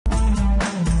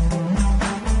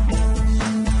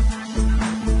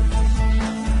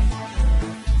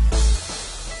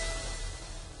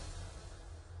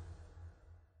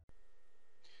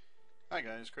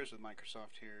guys, Chris with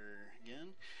Microsoft here again.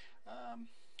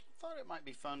 Thought it might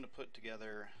be fun to put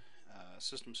together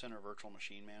System Center Virtual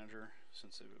Machine Manager,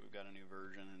 since we've got a new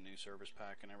version and a new service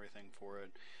pack and everything for it.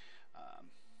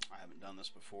 I haven't done this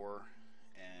before,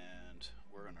 and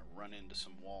we're going to run into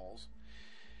some walls.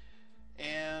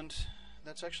 And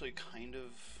that's actually kind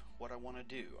of what I want to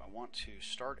do. I want to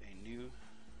start a new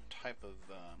type of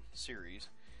series.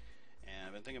 And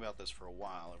I've been thinking about this for a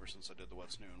while, ever since I did the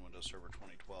What's New in Windows Server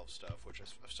 2012 stuff, which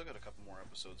I've still got a couple more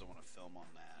episodes I want to film on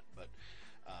that. But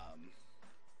I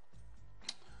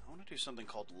want to do something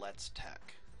called Let's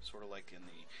Tech, sort of like in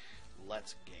the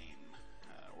Let's Game,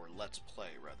 or Let's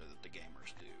Play, rather, that the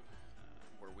gamers do,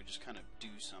 where we just kind of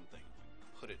do something,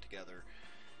 put it together,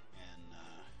 and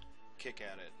kick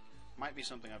at it. Might be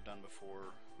something I've done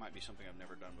before, might be something I've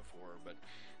never done before, but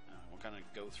we'll kind of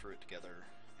go through it together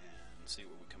and see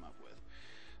what we come up with.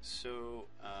 So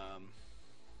I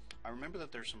remember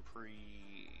that there's some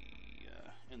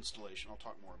pre-installation. I'll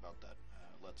talk more about that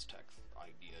Let's Tech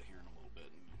idea here in a little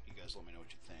bit, and you guys let me know what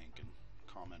you think and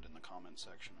comment in the comment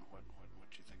section on what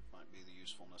you think might be the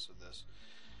usefulness of this.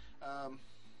 I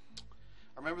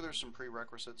remember there's some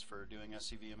prerequisites for doing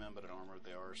SCVMM, but I don't remember what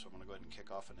they are, so I'm going to go ahead and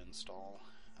kick off an install.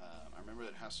 I remember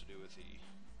that it has to do with the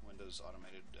Windows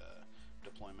Automated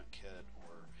Deployment Kit,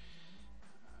 or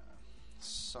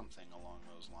something along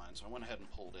those lines. So I went ahead and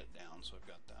pulled it down, so I've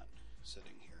got that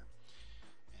sitting here.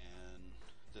 And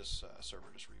this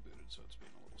server just rebooted, so it's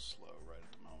being a little slow right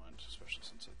at the moment, especially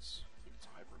since I think it's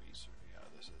a Hyper-V server. Yeah,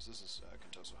 this is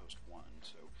Contoso Host 1,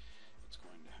 so it's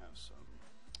going to have some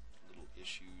little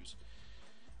issues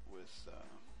with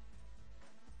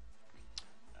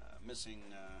missing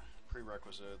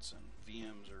prerequisites, and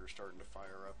VMs are starting to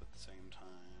fire up at the same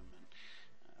time, and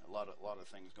a lot of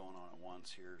things going on at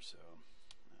once here. So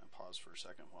pause for a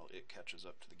second while it catches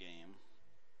up to the game.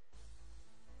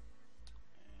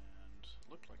 And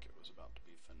it looked like it was about to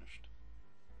be finished.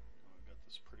 We've got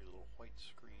this pretty little white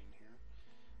screen here.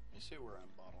 Let me see where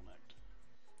I'm bottlenecked.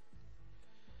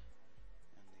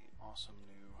 And the awesome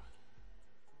new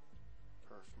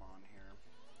perfmon here.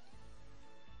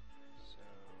 So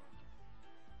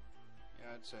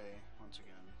yeah, I'd say once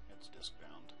again it's disk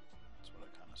bound. That's what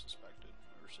I kind of suspected.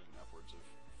 We were seeing upwards of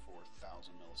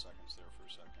 4,000 milliseconds there for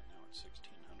a second. Now it's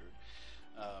 1,600.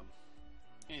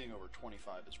 Anything over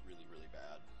 25 is really, really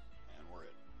bad, and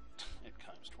we're at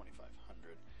times 2,500.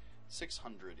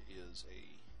 600 is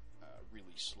a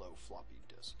really slow floppy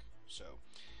disk. So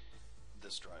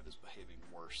this drive is behaving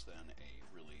worse than a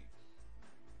really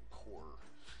poor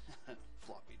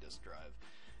floppy disk drive.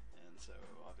 And so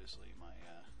obviously my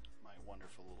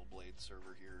wonderful little Blade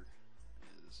server here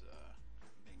is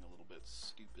being a little bit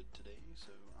stupid today,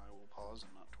 so I will pause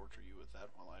and not torture you with that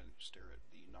while I stare at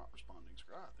the not responding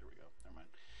screen. Ah, there we go. Never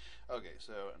mind. Okay,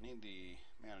 so I need the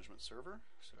management server,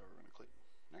 so we're going to click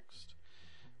next.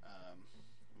 I'm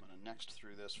going to next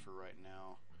through this for right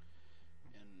now,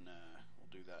 and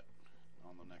we'll do that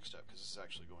on the next step, because this is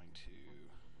actually going to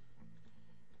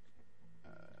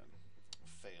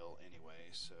fail anyway,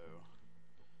 so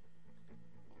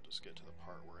we'll just get to the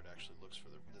part where it actually looks for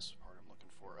this part I'm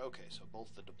looking for. Okay, so both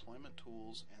the deployment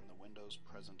tools and the Windows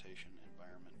presentation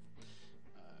environment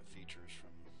features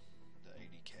from the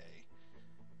ADK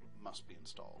must be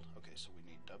installed. Okay, so we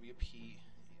need WP,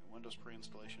 Windows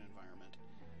pre-installation environment,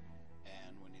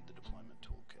 and we need the deployment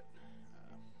toolkit.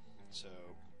 So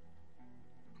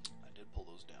I did pull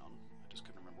those down. I just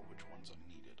couldn't remember which ones I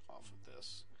needed off of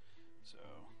this. So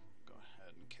go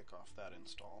ahead and kick off that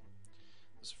install.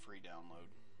 This is a free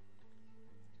download,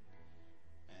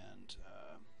 and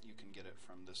you can get it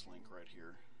from this link right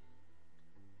here,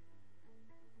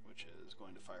 which is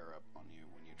going to fire up on you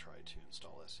when you try to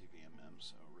install SCVMM.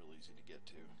 So real easy to get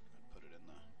to. I'd put it in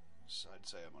I'd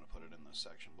say I'm going to put it in the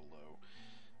section below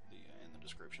in the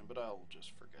description, but I'll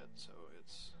just forget, so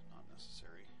it's not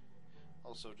necessary.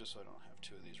 Also, just so I don't have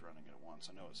two of these running at once,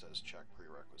 I know it says check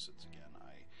prerequisites again.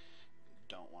 I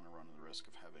don't want to run the risk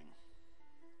of having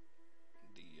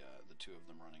the two of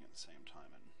them running at the same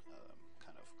time and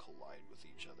kind of collide with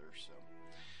each other. So,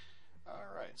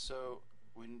 alright, so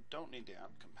we don't need the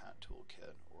app compat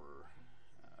toolkit or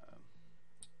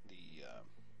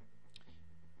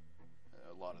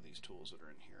a lot of these tools that are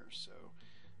in here. So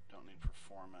don't need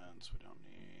performance, we don't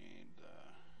need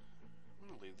I'm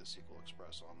going to leave the SQL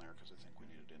Express on there because I think we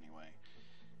need it anyway,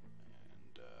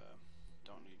 and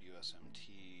don't need USMT,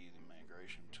 the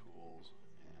migration tools,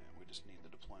 and we just need the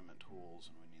deployment tools,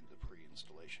 and we need the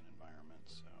pre-installation environment.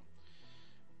 So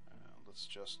let's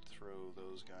just throw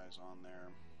those guys on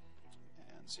there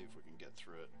and see if we can get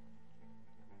through it.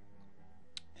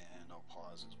 And I'll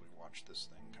pause as we watch this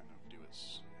thing kind of do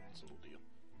its little deal.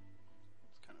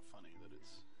 funny that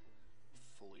it's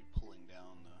fully pulling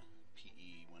down the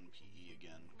PE, 1PE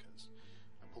again, because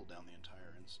I pulled down the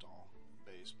entire install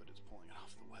base, but it's pulling it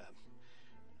off the web.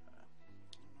 I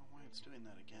don't know why it's doing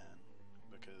that again,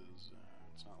 because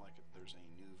it's not like there's a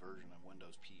new version of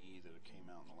Windows PE that came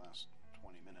out in the last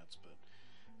 20 minutes, but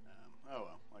oh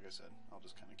well, like I said, I'll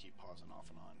just kind of keep pausing off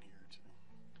and on here to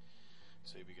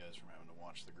save you guys from having to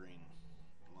watch the green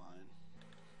line.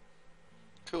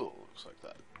 Cool, looks like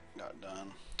that got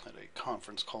done. Had a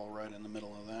conference call right in the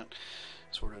middle of that.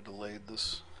 Sort of delayed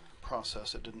this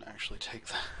process. It didn't actually take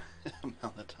the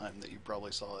amount of time that you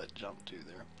probably saw it jump to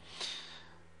there.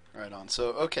 Right on. So,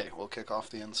 okay, we'll kick off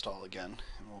the install again,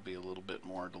 and we'll be a little bit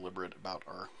more deliberate about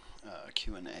our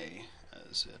Q&A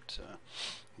as it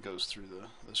goes through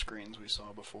the screens we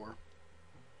saw before.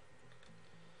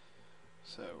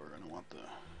 So we're going to want the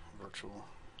virtual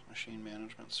machine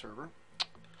management server.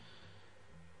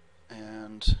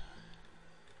 And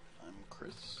I'm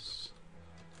Chris.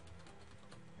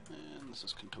 And this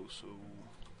is Contoso.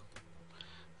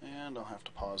 And I'll have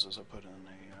to pause as I put in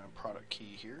a product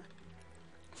key here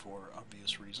for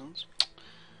obvious reasons.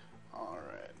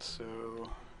 Alright, so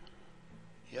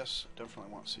yes,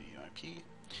 definitely want CUIP.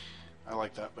 I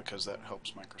like that because that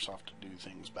helps Microsoft do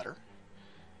things better.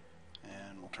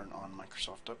 And we'll turn on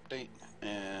Microsoft Update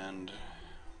and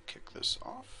kick this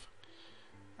off.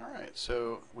 Alright,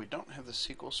 so we don't have the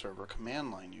SQL Server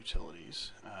command line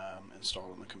utilities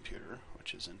installed on the computer,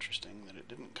 which is interesting that it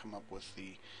didn't come up with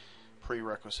the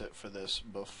prerequisite for this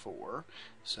before,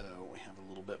 so we have a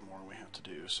little bit more we have to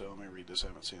do. So let me read this. I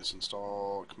haven't seen this.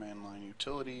 Install command line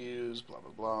utilities, blah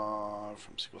blah blah,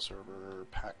 from SQL Server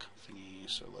pack thingy.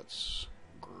 So let's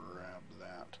grab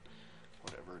that,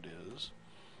 whatever it is,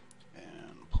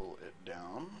 and pull it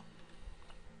down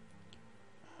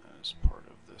as part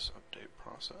of this update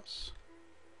process.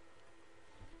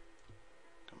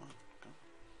 Come on, go.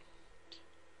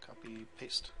 Copy,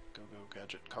 paste. Go, go,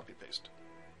 gadget, copy, paste.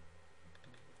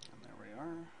 And there we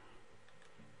are.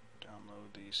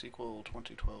 Download the SQL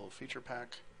 2012 feature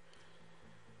pack.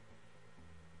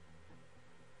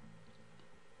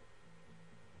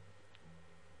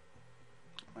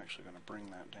 I'm actually going to bring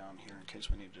that down here in case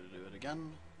we need to do it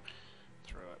again.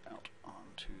 Throw it out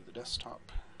onto the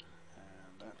desktop.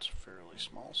 And that's fairly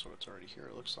small, so it's already here,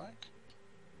 it looks like.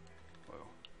 Whoa.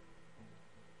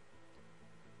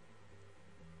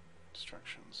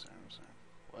 Instructions.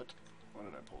 What? What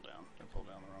did I pull down? Did I pull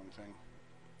down the wrong thing?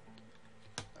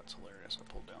 That's hilarious. I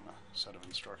pulled down a set of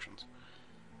instructions.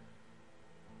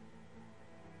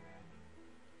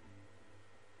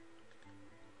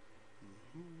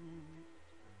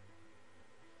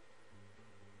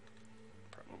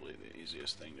 Probably the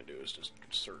easiest thing to do is just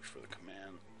search for the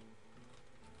command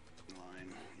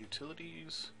line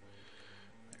utilities.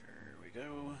 There we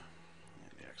go.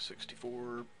 And the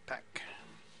x64 pack.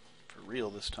 For real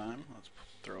this time. Let's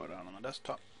throw it out on the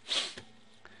desktop.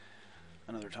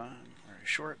 Another time, very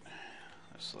short.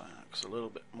 This looks a little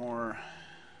bit more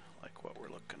like what we're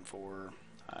looking for.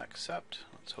 I accept.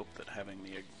 Let's hope that having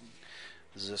the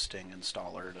existing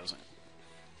installer doesn't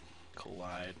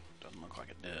collide. Doesn't look like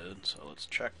it did. So let's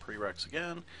check prereqs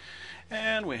again.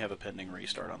 And we have a pending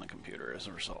restart on the computer as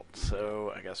a result.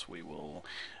 So I guess we will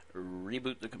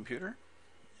reboot the computer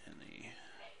in the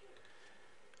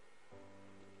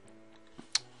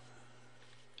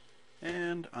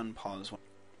and unpause.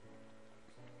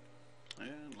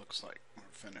 And looks like we're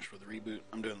finished with the reboot.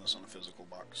 I'm doing this on a physical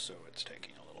box, so it's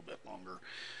taking a little bit longer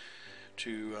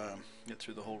to get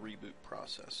through the whole reboot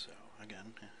process. So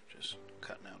again, just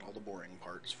cutting out all the boring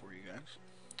parts for you guys.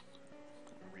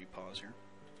 Repause here.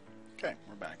 Okay,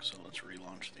 we're back, so let's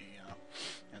relaunch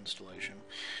the installation.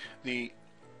 The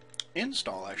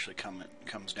install actually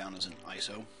comes down as an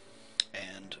ISO,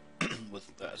 and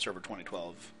with Server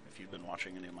 2012, if you've been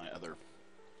watching any of my other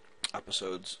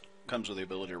episodes, comes with the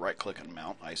ability to right-click and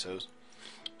mount ISOs.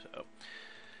 So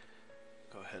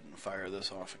go ahead and fire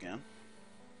this off again,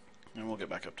 and we'll get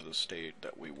back up to the state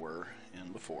that we were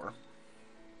in before.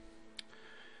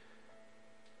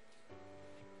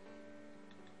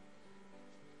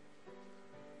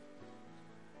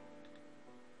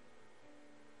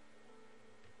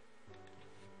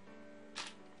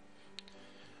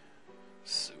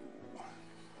 So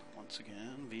once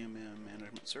again, VMM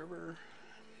management server.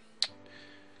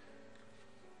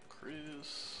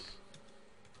 Chris.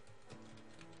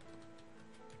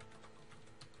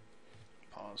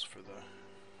 Pause for the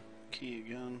key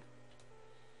again.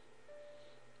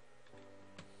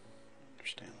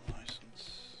 Understand the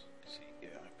license.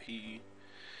 CIP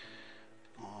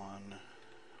on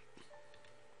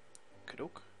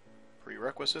Kadok.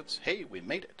 Prerequisites. Hey, we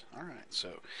made it. Alright, so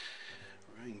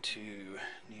we're going to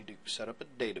need to set up a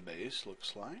database,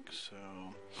 looks like. So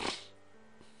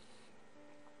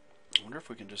I wonder if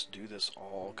we can just do this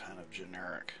all kind of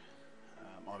generic.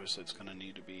 Obviously it's going to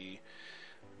need to be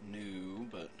new,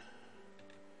 but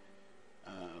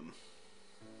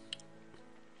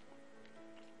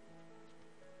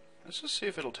let's just see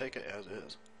if it'll take it as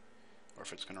is, or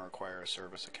if it's going to require a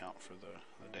service account for the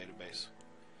database.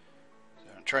 So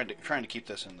I'm trying to keep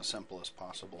this in the simplest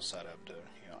possible setup to,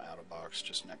 out of box,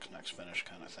 just next finish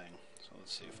kind of thing. So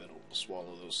let's see if it'll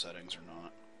swallow those settings or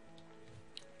not.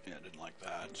 Yeah, it didn't like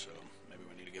that, so maybe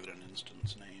we need to give it an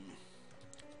instance name.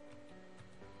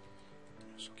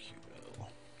 SQL.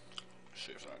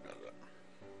 See if that does it.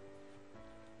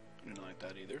 Didn't like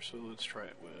that either, so let's try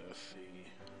it with the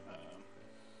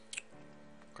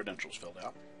credentials filled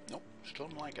out. Nope, still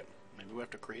didn't like it. Maybe we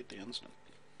have to create the instance.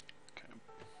 Okay,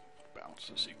 bounce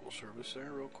the SQL service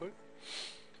there real quick.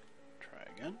 Try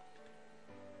again.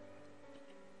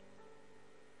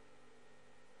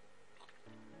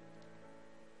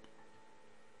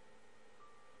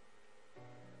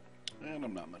 And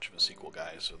I'm not much of a SQL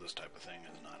guy, so this type of thing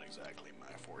is not exactly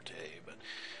my forte, but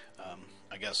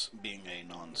I guess being a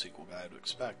non-SQL guy, I'd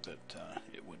expect that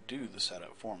it would do the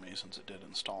setup for me since it did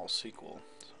install SQL.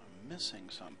 So I'm missing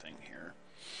something here.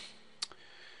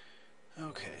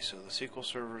 Okay, so the SQL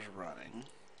server's running.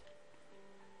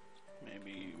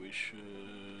 Maybe we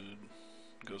should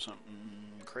go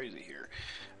something crazy here.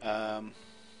 Why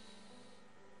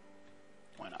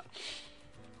not?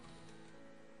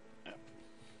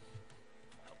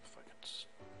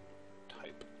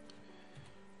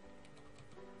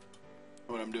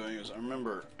 What I'm doing is, I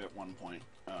remember at one point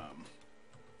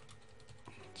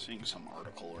seeing some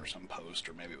article or some post,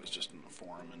 or maybe it was just in the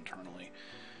forum internally,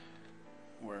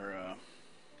 where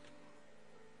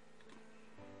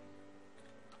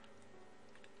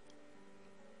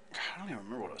I don't even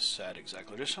remember what it said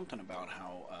exactly. Just something about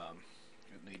how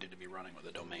it needed to be running with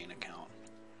a domain account.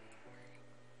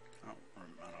 I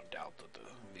don't doubt that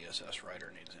the VSS writer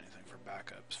needs anything for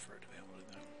backups for it to be able to do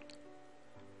that.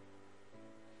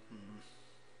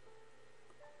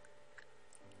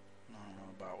 I don't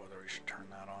know about whether we should turn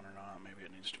that on or not. Maybe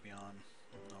it needs to be on.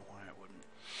 I don't know why it wouldn't.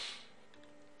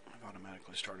 I've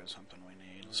automatically started something we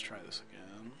need. Let's try this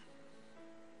again.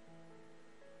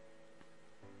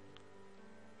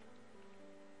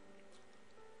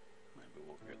 Maybe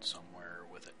we'll get somewhere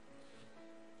with it.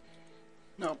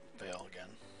 Nope, fail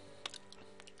again.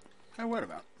 Hey, wait a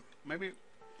minute. Maybe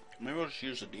we'll just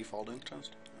use the default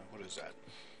instance. What is that?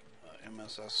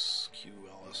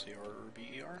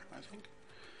 MSSQLSERBER, I think.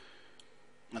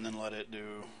 And then let it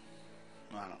do,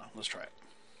 I don't know, let's try it.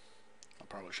 I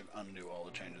probably should undo all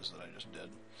the changes that I just did.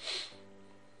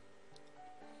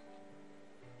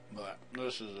 But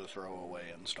this is a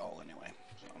throwaway install anyway.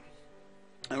 So.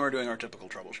 And we're doing our typical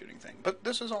troubleshooting thing. But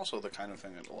this is also the kind of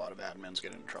thing that a lot of admins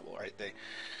get into trouble, right? They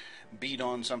beat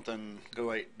on something,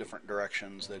 go 8 different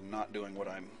directions, they're not doing what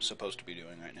I'm supposed to be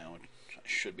doing right now. I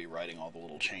should be writing all the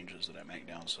little changes that I make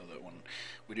down so that when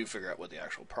we do figure out what the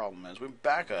actual problem is, we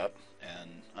back up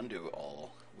and undo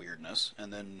all weirdness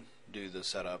and then do the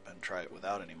setup and try it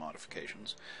without any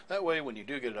modifications. That way when you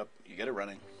do get it up, you get it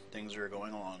running, things are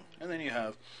going along, and then you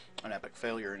have an epic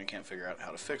failure and you can't figure out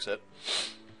how to fix it.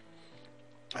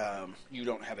 You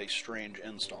don't have a strange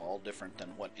install different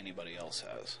than what anybody else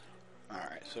has.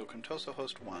 Alright, so Contoso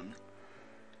host 1.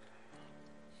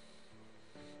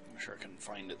 I'm sure it can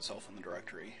find itself in the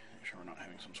directory. Make sure we're not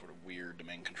having some sort of weird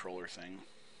domain controller thing.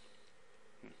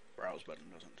 Browse button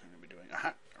doesn't seem to be doing.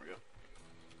 Aha! There we go.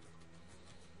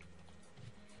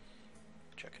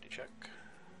 Checkity check.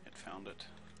 It found it.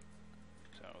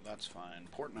 So that's fine.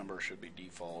 Port number should be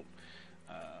default.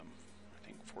 I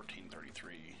think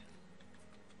 1433.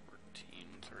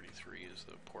 1433 is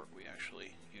the port we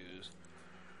actually use.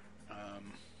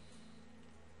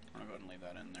 I'm going to go ahead and leave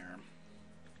that in there.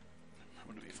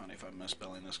 Wouldn't it be funny if I'm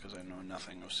misspelling this because I know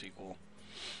nothing of SQL?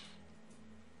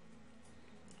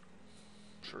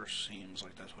 Sure seems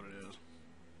like that's what it is.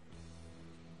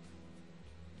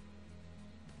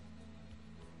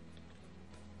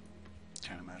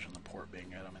 Can't imagine the port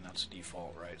being it. I mean, that's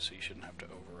default, right? So you shouldn't have to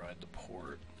override the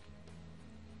port.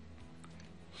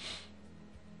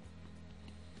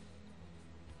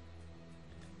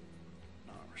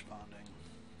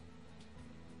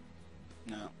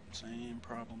 No, same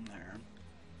problem there. I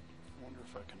wonder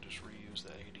if I can just reuse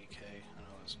that ADK. I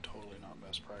know that's totally not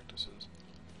best practices.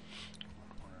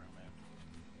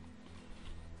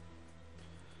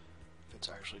 If it's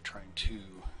actually trying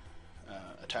to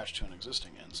attach to an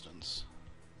existing instance,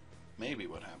 maybe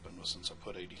what happened was since I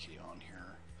put ADK on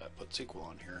here, I put SQL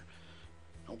on here.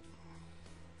 Nope.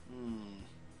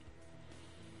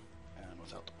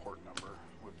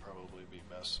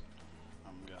 guess.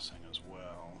 I'm guessing as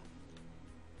well.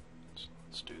 So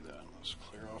let's do that. Let's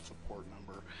clear off the port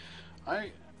number.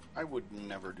 I would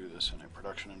never do this in a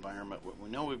production environment. We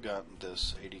know we've got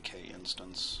this ADK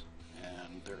instance,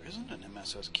 and there isn't an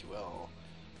MSSQL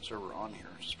server on here,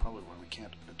 which is probably why we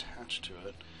can't attach to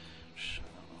it. I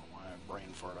don't know why I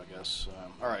brain fart, I guess.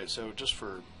 Alright, so just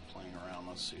for playing around,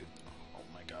 let's see. Oh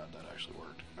my god, that actually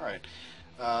worked. Alright.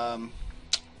 I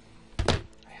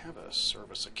have a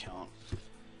service account.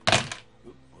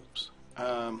 Whoops.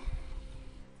 I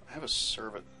have a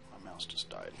service. My mouse just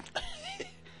died.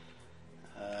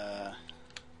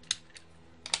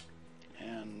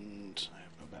 And I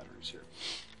have no batteries here.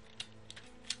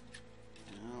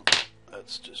 Well,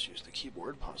 let's just use the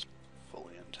keyboard.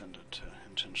 Fully intended to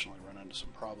intentionally run into some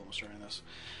problems during this.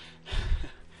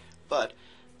 But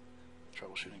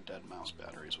troubleshooting dead mouse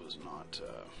batteries was not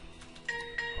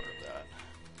part of that.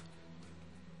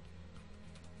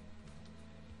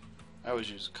 I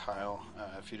always use Kyle.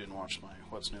 If you didn't watch my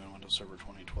What's New in Windows Server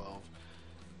 2012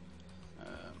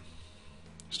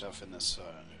 stuff in this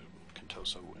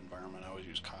Contoso environment, I always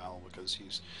use Kyle because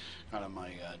he's kind of my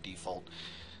default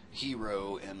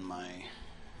hero in my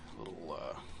little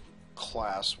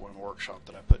class, one workshop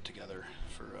that I put together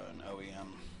for an OEM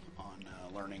on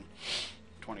Learning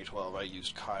 2012. I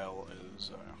used Kyle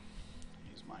as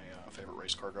he's my favorite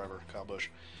race car driver, Kyle Busch.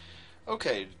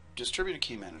 Okay, distributed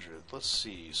key manager. Let's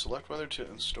see. Select whether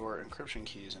to store encryption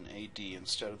keys in AD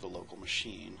instead of the local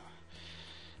machine.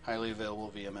 Highly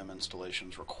available VMM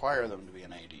installations require them to be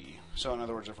in AD. So in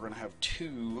other words, if we're going to have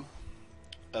two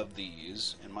of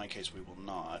these, in my case we will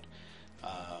not,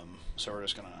 so we're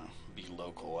just going to be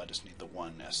local. I just need the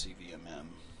one SCVMM,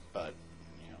 but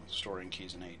you know, storing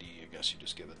keys in AD, I guess you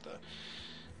just give it the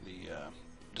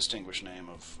distinguished name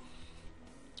of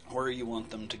where you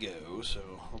want them to go, so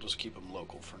I'll just keep them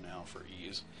local for now for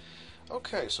ease.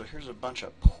 Okay, so here's a bunch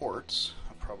of ports.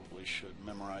 I probably should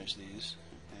memorize these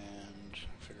and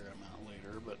figure them out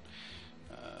later, but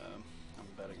I'm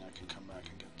betting I can come back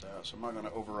and get that. So I'm not going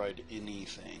to override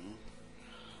anything.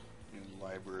 New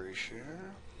library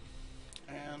share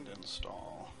and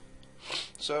install.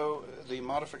 So the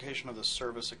modification of the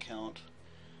service account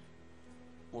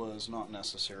was not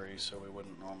necessary, so we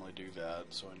wouldn't normally do that.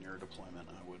 So in your deployment,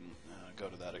 I wouldn't go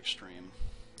to that extreme.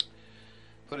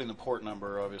 Putting the port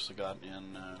number obviously got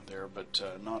in there, but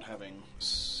not having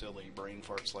silly brain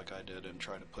farts like I did and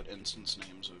try to put instance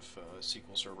names of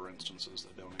SQL Server instances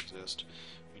that don't exist.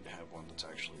 We need to have one that's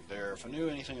actually there. If I knew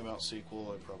anything about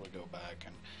SQL, I'd probably go back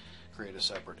and create a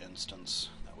separate instance.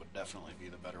 That would definitely be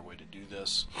the better way to do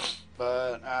this.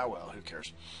 But, well, who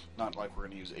cares? Not like we're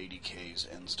going to use ADK's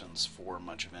instance for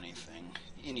much of anything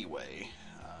anyway.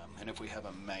 And if we have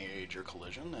a major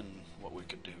collision, then what we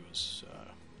could do is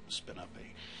spin up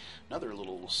another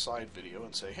little side video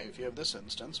and say, hey, if you have this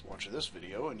instance, watch this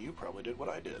video, and you probably did what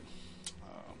I did.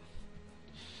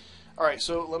 Alright,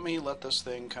 so let this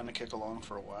thing kind of kick along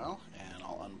for a while, and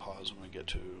I'll unpause when we get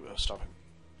to stopping.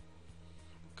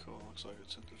 Cool, looks like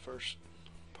it's at the first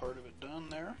part of it done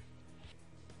there.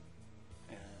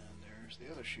 And there's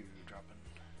the other shoe dropping.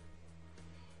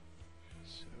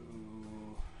 So,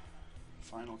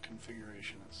 final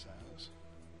configuration it says.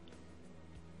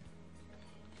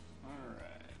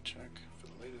 Alright, check for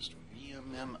the latest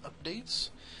VMM updates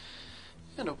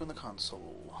and open the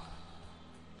console.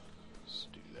 Let's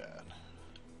do that.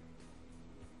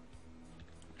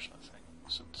 Actually, I think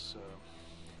since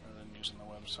rather than using the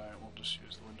website, we'll just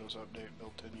use the Windows Update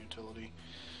built-in utility.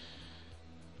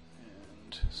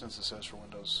 And since it says for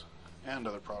Windows and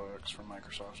other products from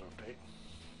Microsoft's update,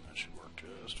 that should work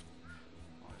just.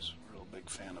 Always a real big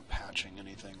fan of patching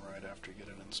anything right after you get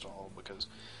it installed, because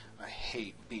I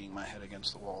hate beating my head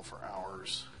against the wall for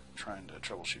hours trying to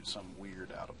troubleshoot some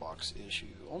weird out-of-box issue,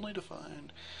 only to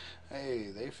find, hey,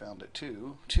 they found it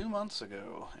too 2 months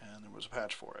ago, and there was a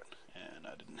patch for it, and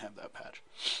I didn't have that patch.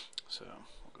 So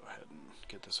we'll go ahead and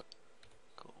get this up.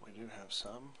 Cool, we do have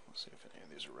some. Let's see if any of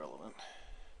these are relevant.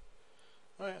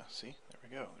 Oh yeah, see, there we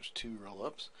go. There's 2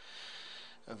 roll-ups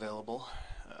available,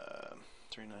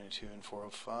 392 and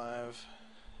 405,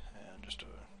 and just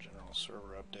a general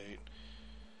server update.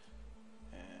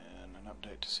 And an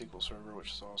update to SQL Server,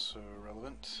 which is also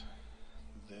relevant.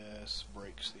 This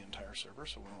breaks the entire server,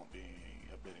 so we won't be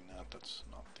updating that. That's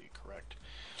not the correct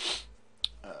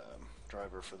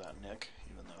driver for that NIC,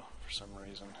 even though for some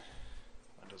reason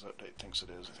Windows Update thinks it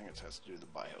is. I think it has to do with the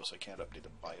BIOS. I can't update the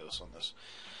BIOS on this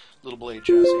little blade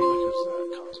chassis because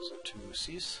that causes it to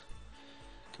cease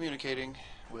communicating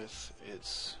with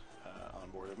its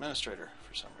onboard administrator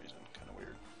for some reason. Kind of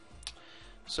weird.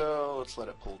 So let's let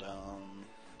it pull down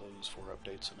those 4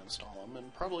 updates and install them,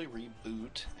 and probably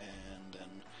reboot, and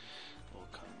then we'll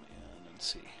come in and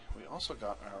see. We also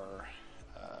got our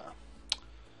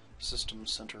System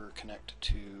Center connect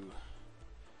to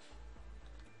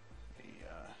the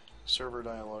server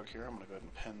dialog here. I'm going to go ahead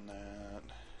and pin that.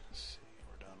 Let's see,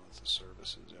 we're done with the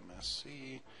services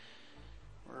MSC.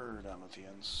 We're done with the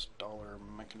installer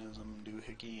mechanism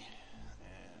doohickey,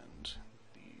 and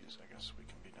these I guess we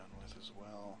can be done with as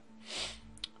well.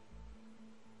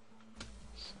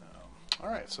 So,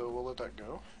 alright, so we'll let that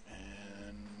go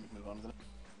and move on to the.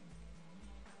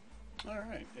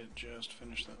 Alright, it just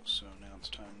finished those, so now it's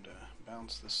time to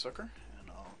bounce this sucker,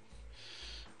 and I'll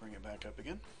bring it back up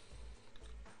again.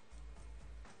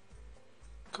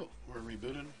 Cool, we're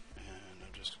rebooted, and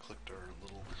I've just clicked our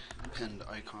little pinned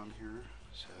icon here,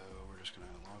 so we're just going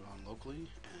to log on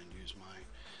locally and use my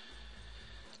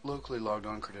locally logged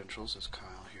on credentials as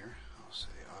Kyle here. I'll say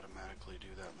automatically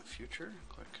do that in the future,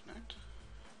 click connect.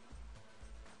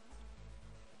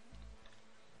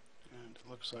 And it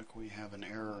looks like we have an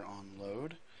error on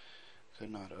load. Could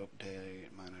not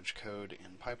update manage code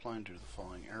in pipeline due to the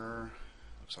following error.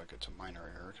 Looks like it's a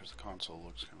minor error because the console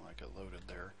looks kind of like it loaded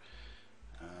there.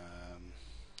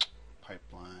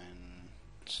 Pipeline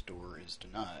store is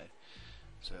denied.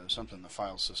 So something the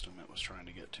file system it was trying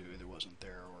to get to either wasn't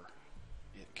there or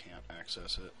it can't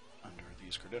access it under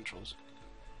these credentials.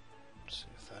 Let's see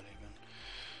if that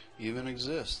even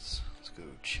exists. Let's go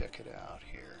check it out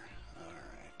here.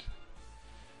 Alright.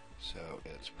 So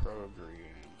it's program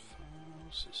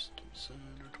file system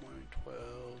center 2012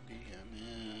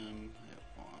 BMM. It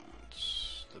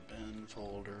wants the bin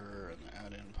folder and the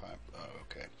add-in pipe. Oh,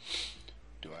 okay.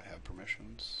 Do I have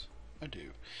permissions? I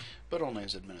do, but only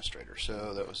as administrator.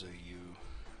 So that was a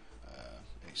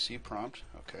C prompt.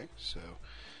 Okay, so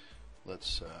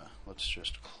let's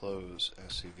just close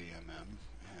SCVMM,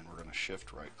 and we're going to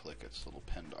shift right click its little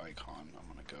pinned icon.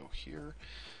 I'm going to go here.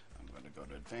 I'm going to go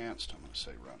to advanced. I'm going to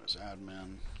say run as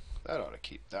admin. That ought to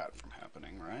keep that from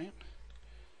happening, right?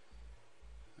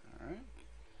 All right.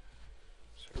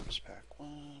 Service pack 1.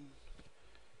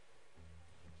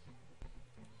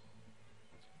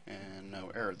 And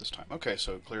no error this time. Okay,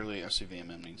 so clearly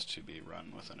SCVMM needs to be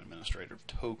run with an administrative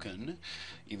token,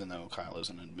 even though Kyle is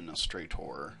an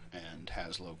administrator and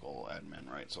has local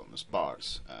admin rights on this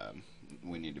box.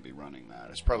 We need to be running that.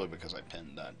 It's probably because I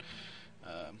pinned that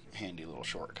handy little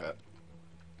shortcut.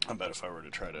 I bet if I were to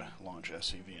try to launch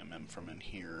SCVMM from in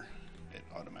here, it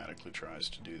automatically tries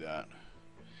to do that.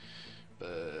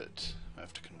 But I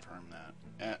have to confirm that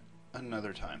at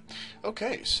another time.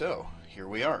 Okay, so here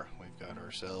we are. We've got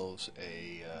ourselves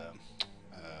a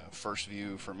first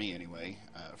view, for me anyway,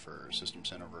 for System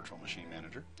Center Virtual Machine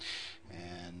Manager.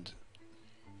 And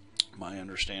my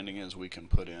understanding is we can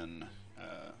put in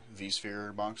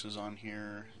vSphere boxes on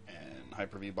here and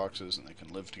Hyper-V boxes, and they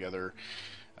can live together,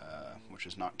 which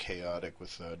is not chaotic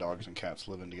with dogs and cats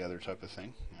living together type of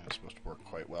thing. And it's supposed to work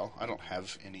quite well. I don't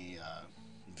have any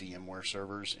VMware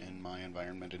servers in my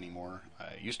environment anymore.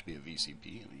 I used to be a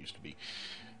VCP, and I used to be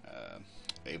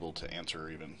able to answer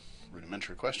even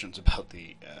rudimentary questions about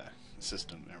the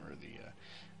system, or the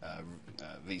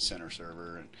vCenter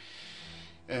server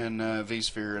and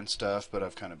vSphere and stuff, but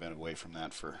I've kind of been away from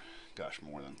that for, gosh,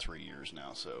 more than 3 years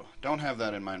now, so don't have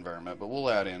that in my environment, but we'll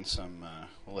add in some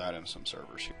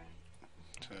servers here.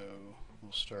 So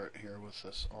we'll start here with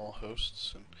this all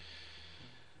hosts and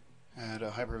add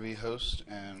a Hyper-V host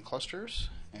and clusters,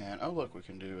 and oh look, we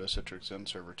can do a Citrix Zen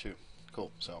server too.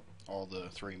 Cool. So all the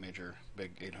three major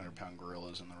big 800-pound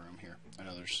gorillas in the room here. I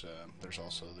know there's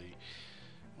also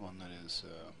the one that is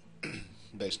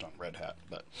based on Red Hat,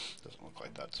 but doesn't look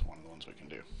like that's one of the ones we can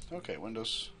do. Okay,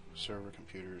 Windows Server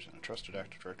computers and a trusted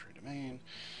Active Directory domain,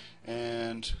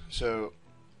 and so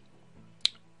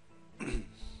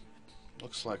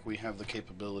looks like we have the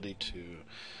capability to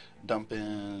dump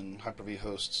in Hyper-V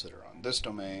hosts that are on this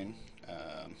domain,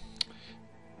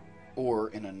 or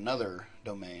in another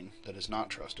domain that is not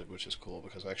trusted, which is cool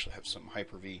because I actually have some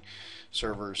Hyper-V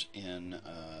servers in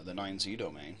the 9Z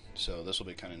domain. So this will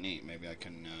be kind of neat. Maybe I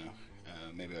can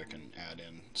add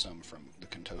in some from the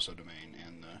Contoso domain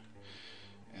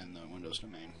and the Windows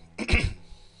domain.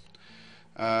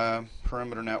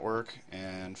 Perimeter network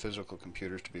and physical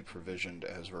computers to be provisioned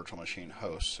as virtual machine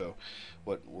hosts. So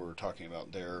what we're talking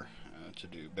about there, to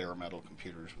do bare metal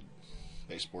computers with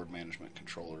baseboard management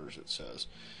controllers, it says.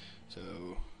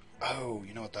 So, oh,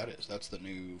 you know what that is? That's the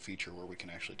new feature where we can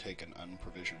actually take an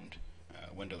unprovisioned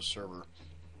Windows server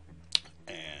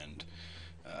and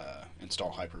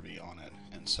install Hyper-V on it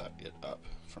and set it up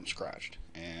from scratch.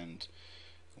 And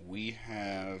we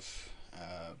have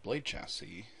Blade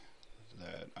Chassis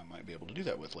that I might be able to do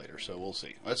that with later. So we'll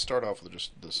see. Let's start off with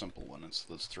just the simple one.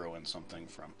 Let's throw in something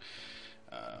from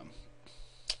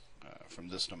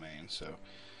this domain. So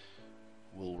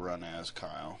we'll run as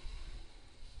Kyle.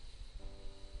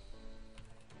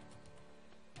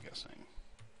 I'm guessing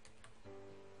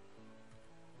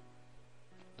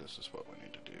this is what we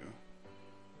need to do.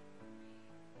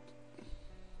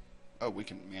 Oh, we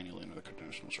can manually enter the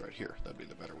credentials right here. That'd be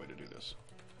the better way to do this.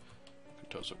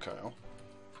 Contoso Kyle.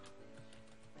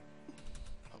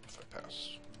 Oh, if I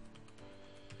pass.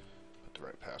 Put the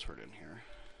right password in here.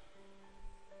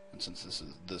 And since this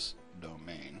is this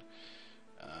domain,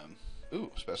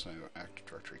 specify Active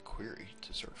Directory query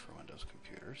to search for Windows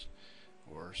computers,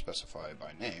 or specify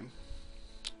by name.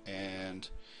 And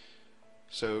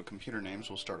so computer names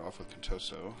will start off with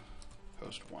Contoso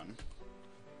host 1.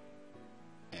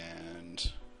 And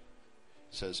it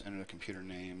says enter the computer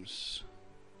names.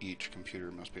 Each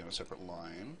computer must be on a separate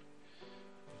line.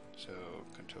 So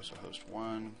Contoso host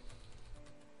 1,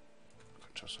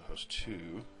 Contoso host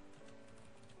 2,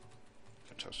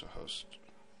 Contoso host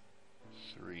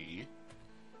 3,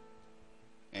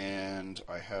 and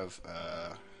I have,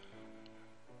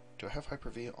 do I have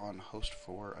Hyper-V on host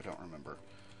 4? I don't remember.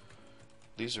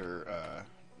 These are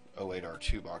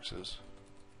 08R2 boxes.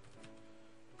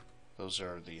 Those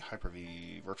are the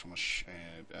Hyper-V virtual machine,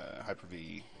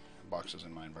 Hyper-V boxes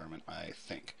in my environment, I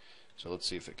think. So let's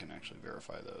see if it can actually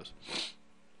verify those.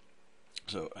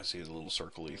 So I see the little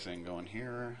circle-y thing going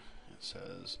here. It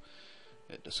says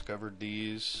it discovered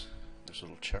these. There's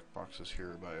little check boxes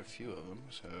here by a few of them.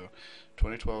 So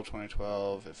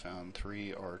 2012, it found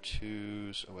 3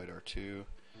 R2s, 08 R2.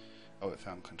 Oh, it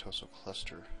found Contoso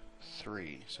cluster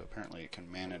 3. So apparently it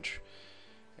can manage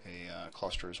a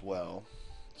cluster as well.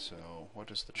 So what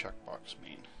does the checkbox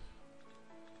mean?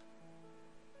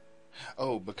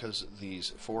 Oh, because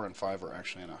these 4 and 5 are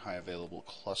actually in a high available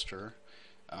cluster,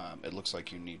 it looks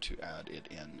like you need to add it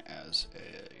in as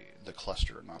the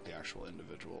cluster, not the actual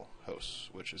individual hosts,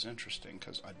 which is interesting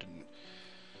because I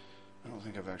don't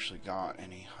think I've actually got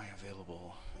any high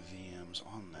available VMs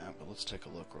on that, but let's take a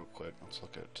look real quick. Let's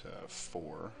look at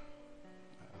 4.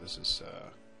 This is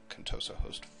Contoso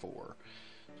host 4.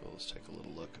 So let's take a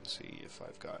little look and see if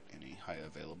I've got any high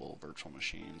available virtual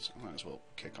machines. I might as well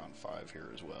kick on 5 here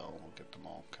as well. We'll get them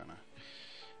all kind of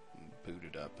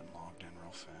booted up and logged in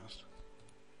real fast.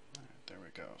 Alright, there we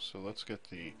go. So let's get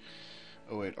the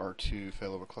 08R2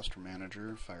 failover cluster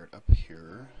manager fired up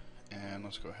here. And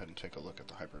let's go ahead and take a look at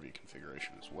the Hyper-V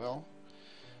configuration as well.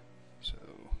 So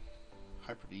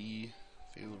Hyper-V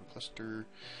failover cluster.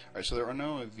 Alright, so there are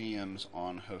no VMs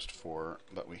on host 4,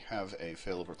 but we have a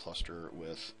failover cluster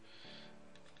with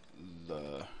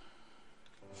the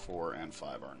 4 and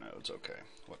 5R nodes. Okay,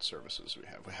 what services do we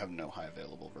have? We have no high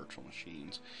available virtual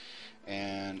machines.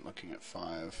 And looking at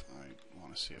 5, I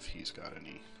want to see if he's got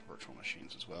any virtual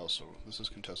machines as well. So this is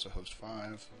Contoso host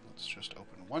 5. Let's just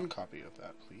open one copy of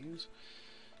that, please.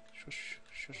 Shush,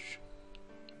 shush.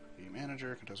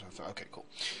 Manager, Contoso host 5. Okay, cool.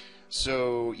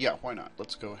 So yeah, why not?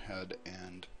 Let's go ahead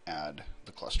and add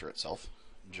the cluster itself.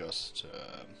 Just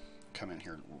come in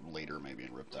here later maybe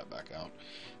and rip that back out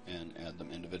and add them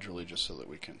individually just so that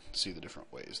we can see the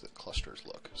different ways that clusters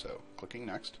look. So clicking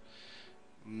next.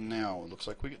 Now it looks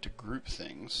like we get to group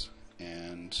things,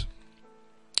 and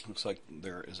looks like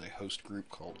there is a host group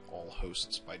called all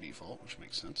hosts by default, which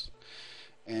makes sense.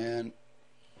 And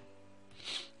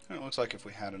it looks like if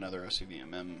we had another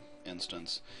SCVMM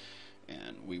instance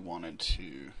and we wanted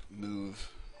to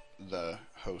move the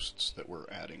hosts that we're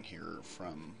adding here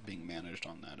from being managed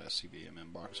on that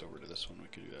SCVMM box over to this one, we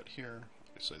could do that here.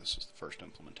 Obviously this is the first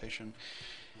implementation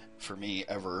for me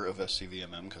ever of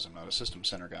SCVMM because I'm not a System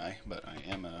Center guy, but I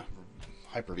am a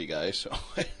Hyper-V guy, so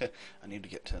I need to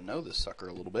get to know this sucker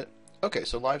a little bit. Okay,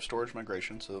 so live storage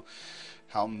migration. So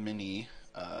how many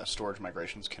storage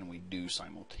migrations can we do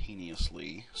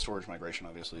simultaneously? Storage migration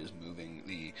obviously is moving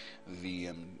the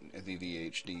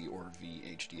VHD or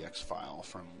VHDX file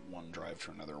from one drive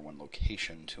to another, one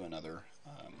location to another.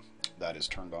 That is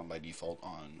turned on by default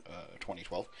on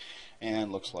 2012,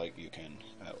 and looks like you can,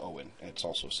 and it's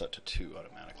also set to 2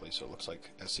 automatically, so it looks like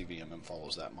SCVMM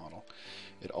follows that model.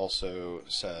 It also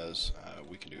says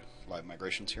we can do live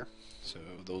migrations here, so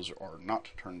those are not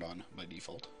turned on by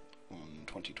default on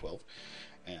 2012,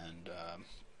 and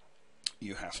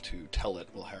you have to tell it,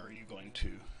 well, how are you going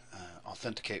to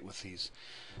authenticate with these?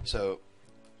 So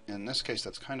in this case,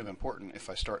 that's kind of important if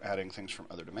I start adding things from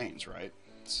other domains, right?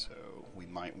 So we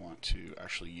might want to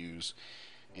actually use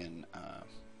in a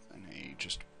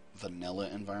just vanilla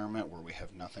environment where we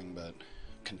have nothing but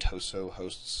Contoso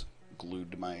hosts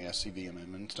glued to my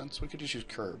SCVMM instance. We could just use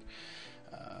curb,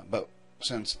 but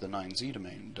since the 9Z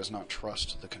domain does not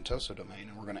trust the Contoso domain,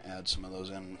 and we're going to add some of those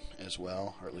in as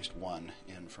well, or at least one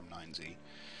in from 9Z,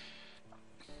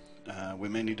 we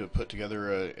may need to put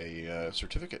together a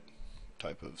certificate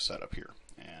type of setup here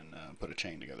and put a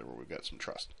chain together where we've got some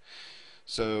trust.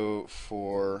 So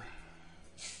for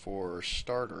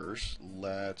starters,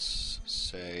 let's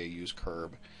say use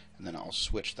curb, and then I'll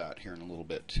switch that here in a little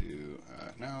bit to,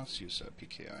 now let's use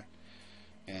PKI,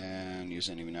 and use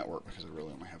any network because I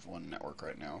really only have one network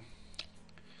right now.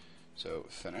 So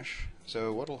finish.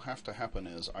 So what will have to happen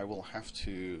is I will have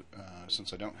to,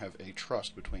 since I don't have a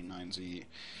trust between 9Z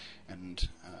and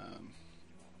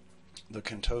the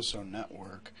Contoso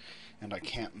network, and I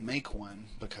can't make one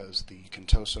because the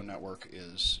Contoso network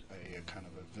is a kind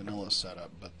of a vanilla setup,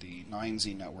 but the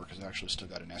 9Z network has actually still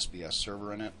got an SBS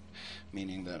server in it,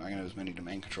 meaning that I can have as many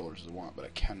domain controllers as I want, but I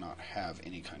cannot have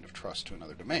any kind of trust to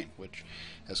another domain, which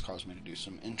has caused me to do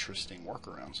some interesting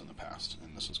workarounds in the past,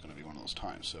 and this is going to be one of those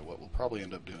times. So what we'll probably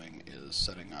end up doing is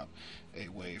setting up a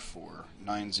way for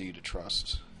 9Z to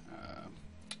trust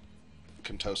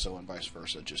Contoso and vice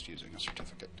versa, just using a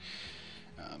certificate.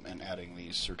 And adding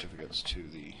these certificates to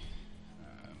the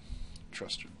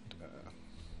trusted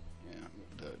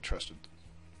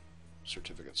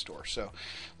certificate store. So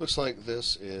looks like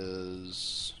this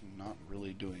is not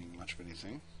really doing much of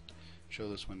anything. Show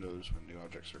this windows when new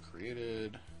objects are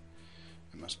created.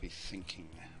 It must be thinking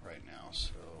right now.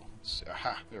 So let's see.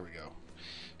 Aha, there we go.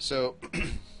 So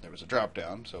there was a drop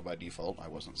down, so by default I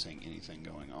wasn't seeing anything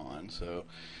going on. So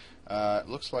it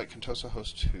looks like Contoso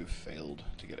host 2 failed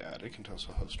to get added,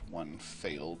 Contoso host 1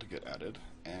 failed to get added,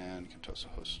 and Contoso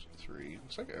host 3,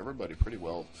 looks like everybody pretty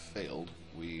well failed.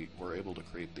 We were able to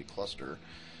create the cluster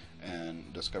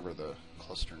and discover the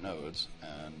cluster nodes,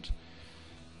 and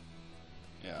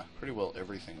yeah, pretty well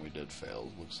everything we did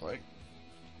failed, looks like,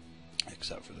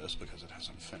 except for this because it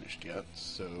hasn't finished yet.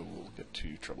 So we'll get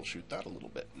to troubleshoot that a little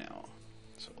bit now.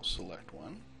 So we'll select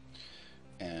one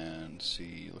and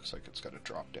see, looks like it's got a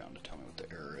drop down to tell me what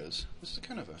the error is. This is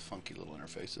kind of a funky little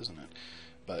interface, isn't it?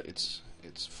 But it's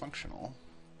functional.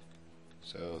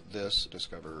 So this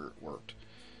discover worked.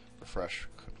 Refresh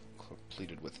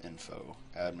completed with info.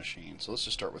 Add machine. So let's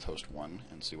just start with host 1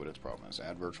 and see what its problem is.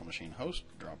 Add virtual machine host.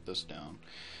 Drop this down.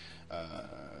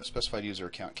 Specified user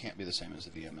account can't be the same as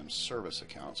the VMM service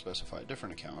account. Specify a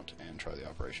different account and try the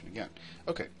operation again.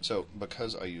 Okay, so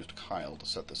because I used Kyle to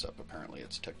set this up, apparently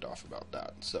it's ticked off about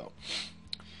that. So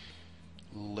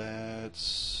let's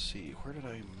see, where did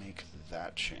I make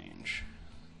that change?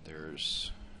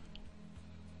 There's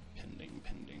pending.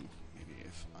 Maybe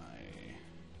if I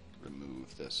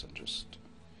remove this and just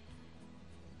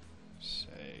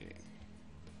say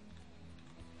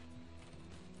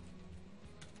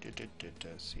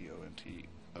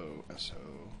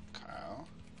CONTOSO Kyle,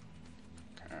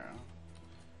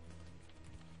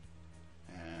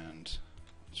 and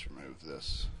let's remove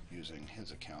this using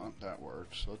his account. That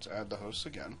works. So let's add the hosts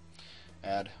again.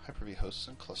 Add Hyper-V hosts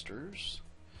and clusters,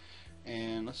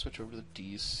 and let's switch over to the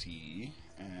DC,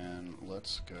 and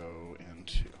let's go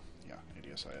into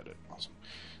ADSI edit. Awesome.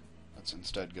 Let's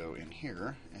instead go in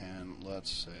here and let's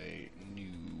say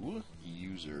new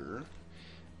user,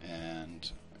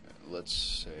 and let's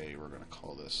say we're going to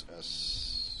call this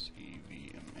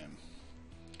SCVMM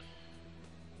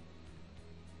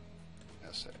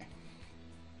SA.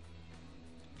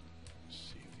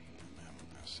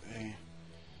 SCVMM SA.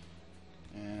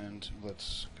 And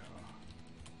let's go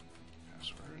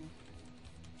password.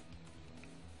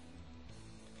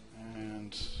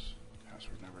 And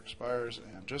password never expires.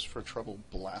 And just for trouble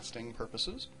blasting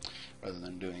purposes, rather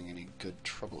than doing any good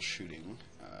troubleshooting,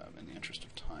 in the interest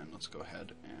of time, let's go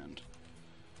ahead and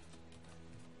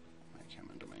make him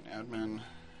a domain admin.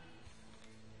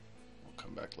 We'll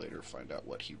come back later, find out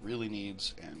what he really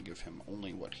needs, and give him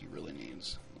only what he really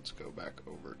needs. Let's go back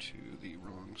over to the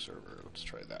wrong server. Let's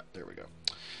try that. There we go.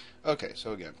 Okay,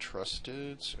 so again,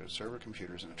 trusted server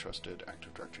computers in a trusted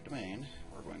Active Directory domain.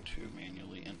 We're going to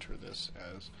manually enter this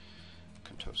as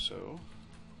Contoso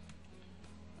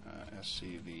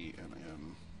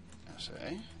SCVMM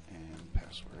SA and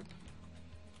password,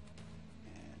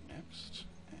 and next,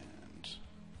 and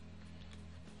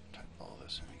type all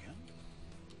this in again.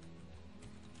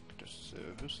 Just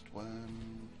host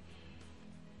 1.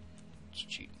 Let's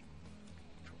cheat.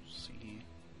 Control C.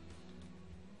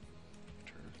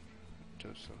 Enter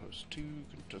Contoso host 2,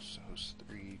 Contoso host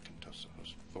 3, Contoso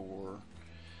host 4,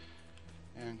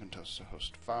 and Contoso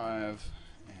host 5,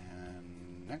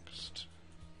 and next.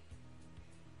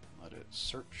 Let it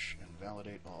search and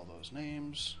validate all those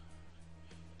names.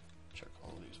 Check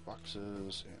all these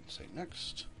boxes and say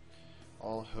next.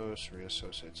 All hosts,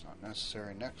 reassociates not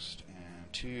necessary. Next, and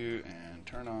to and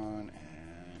turn on,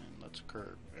 and let's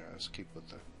keep with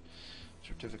the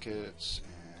certificates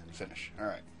and finish.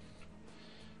 Alright,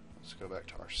 let's go back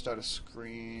to our status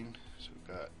screen. So we've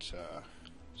got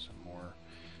some more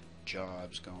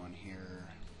jobs going here.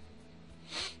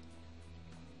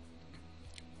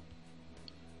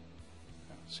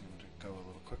 That seemed to go a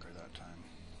little quicker that time.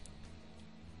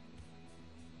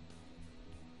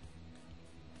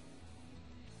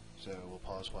 So we'll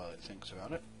pause while it thinks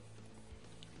about it.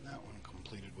 And that one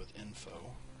completed with info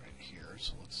right here.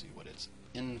 So let's see what its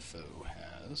info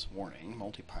has. Warning,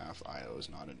 multipath IO is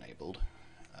not enabled.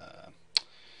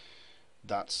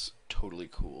 That's totally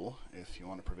cool. If you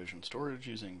want to provision storage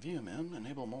using VMM,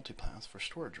 enable multipath for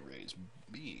storage arrays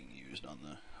being used on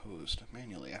the host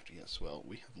manually after. Yes, well,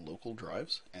 we have local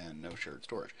drives and no shared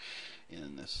storage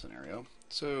in this scenario,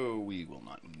 so we will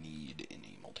not need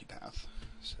any multipath.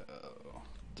 So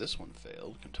this one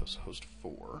failed, Contosa host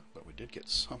 4, but we did get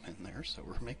some in there, so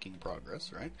we're making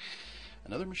progress, right?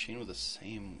 Another machine with the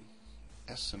same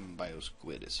SCVMM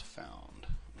GUID is found.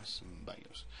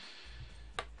 SCVMM.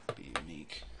 Be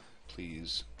unique.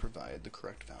 Please provide the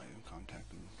correct value and contact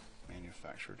the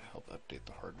manufacturer to help update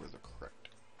the hardware the correct.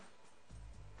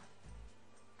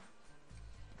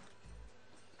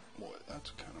 Boy,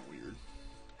 that's kind of weird.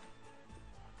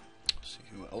 Let's see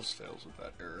who else fails with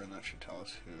that error, and that should tell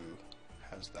us who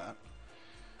has that.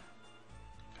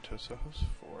 Contosa host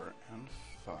 4 and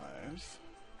 5.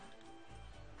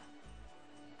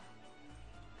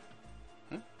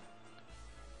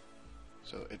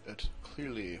 So it's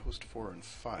clearly host 4 and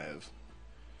 5.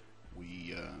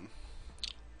 We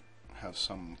have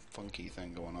some funky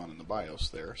thing going on in the BIOS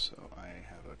there, so I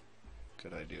have a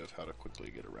good idea of how to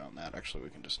quickly get around that. Actually, we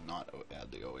can just not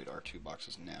add the 08R2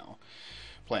 boxes now.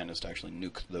 Plan is to actually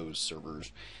nuke those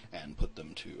servers and put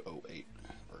them to 08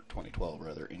 or 2012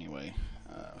 rather anyway.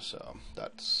 So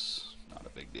that's not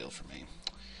a big deal for me.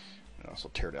 We can also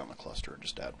tear down the cluster and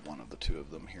just add one of the two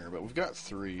of them here. But we've got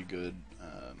 3 good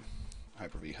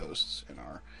Hyper-V hosts in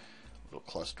our little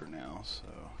cluster now. So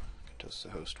Contosa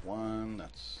host 1,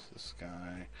 that's this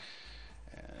guy,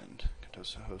 and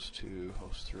Contosa host 2,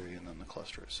 host 3, and then the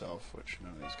cluster itself, which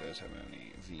none of these guys have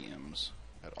any VMs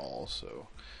at all, so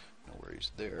no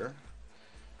worries there.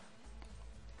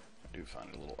 I do find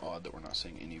it a little odd that we're not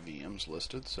seeing any VMs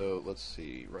listed, so let's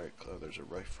see, there's a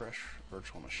refresh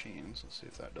virtual machines. Let's see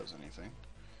if that does anything.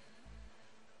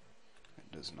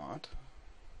 It does not.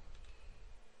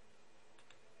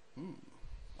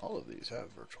 All of these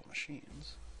have virtual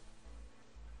machines.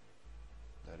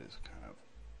 That is kind of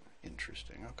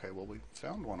interesting. Okay, well, we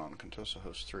found one on Contosa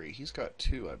host 3. He's got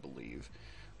 2, I believe.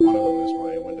 One of them is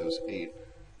my Windows 8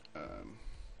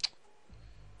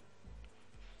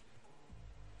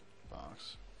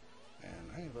 box.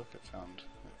 And hey, look, it found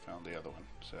the other one.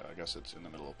 So I guess it's in the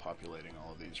middle of populating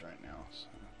all of these right now. So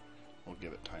we'll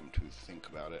give it time to think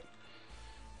about it.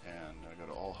 And I go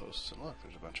to all hosts, and look,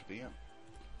 there's a bunch of VM.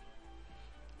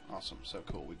 Awesome, so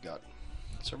cool. We've got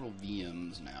several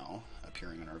VMs now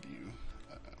appearing in our view.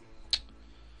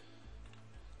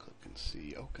 Click and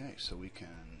see. Okay, so we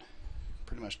can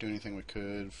pretty much do anything we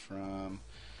could from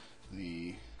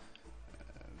the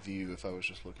view if I was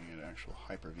just looking at actual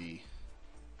Hyper-V.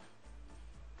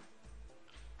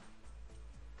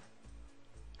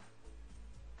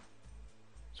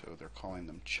 So they're calling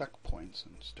them checkpoints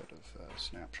instead of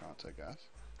snapshots, I guess.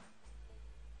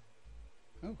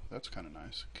 Oh, that's kind of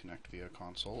nice. Connect via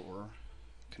console or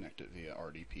connect it via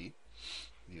RDP.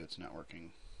 View its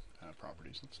networking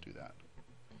properties. Let's do that.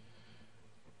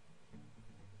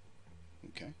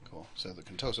 Okay, cool. So the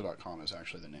Contosa.com is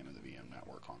actually the name of the VM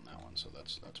network on that one, so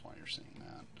that's why you're seeing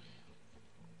that.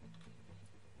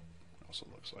 It also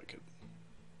looks like it.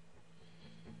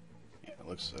 Yeah,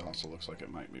 it also looks like it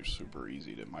might be super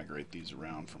easy to migrate these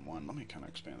around from one. Let me kind of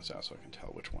expand this out so I can tell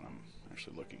which one I'm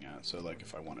actually looking at. So like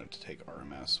if I wanted to take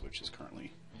RMS, which is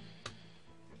currently,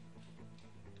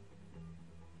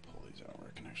 pull these out where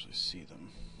I can actually see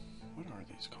them. What are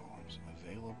these columns?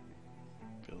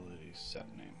 Availability set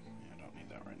name. Yeah, I don't need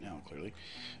that right now, clearly.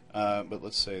 But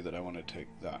let's say that I want to take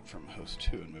that from host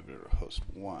 2 and move it to host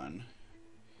 1.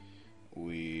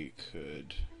 We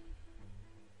could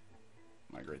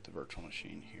migrate the virtual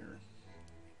machine here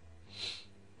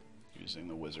using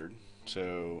the wizard.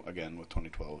 So again, with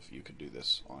 2012 you could do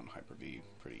this on Hyper-V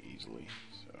pretty easily.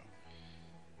 So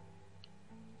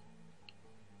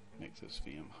make this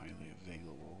VM highly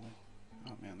available.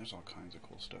 Oh man, there's all kinds of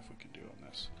cool stuff we can do on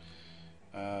this.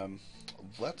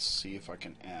 Let's see if I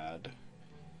can add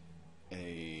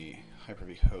a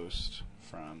Hyper-V host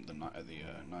from the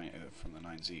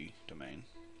 9Z domain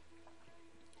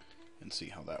and see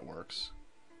how that works.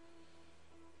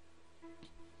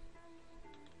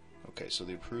 Okay, so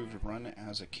the approved run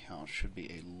as account should be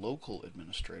a local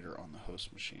administrator on the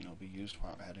host machine. It will be used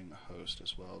while adding the host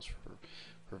as well as for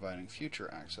providing future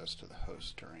access to the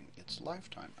host during its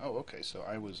lifetime. Oh, okay, so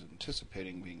I was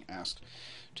anticipating being asked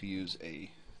to use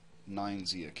a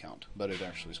 9Z account, but it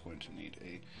actually is going to need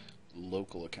a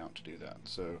local account to do that.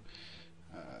 So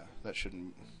that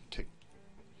shouldn't take,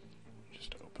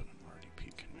 just open an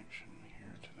RDP connection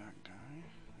here to that guy.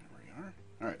 There we are.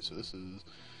 Alright, so this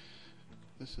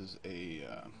is a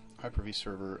Hyper-V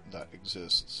server that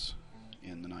exists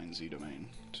in the 9Z domain.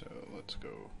 So let's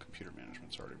go. Computer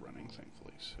management's already running,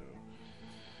 thankfully. So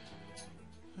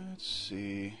let's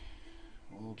see.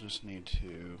 We'll just need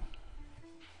to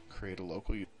create a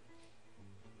local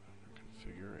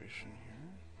configuration here.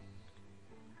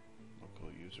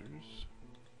 Local users.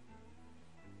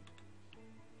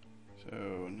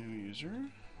 So new user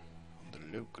on the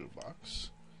local box.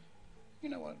 You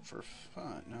know what? For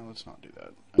fun, no, let's not do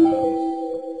that.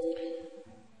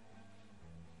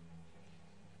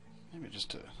 Maybe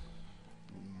just to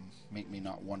make me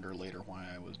not wonder later why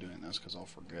I was doing this, because I'll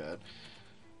forget.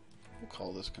 We'll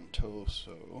call this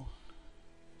Contoso,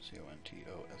 C-O-N-T-O-S-O-S-A,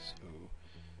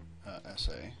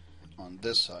 on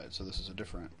this side. So this is a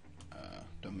different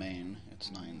domain. It's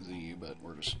 9Z, but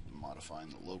we're just modifying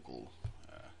the local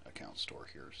account store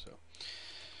here. So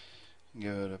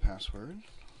go to password.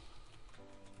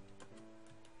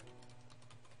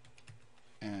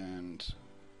 And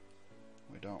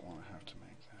we don't want to have to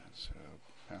make that, so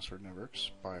password never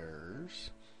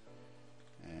expires,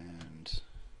 and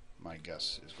my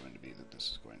guess is going to be that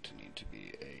this is going to need to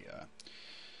be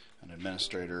an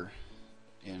administrator.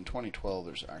 In 2012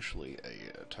 there's actually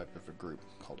a type of a group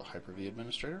called a Hyper-V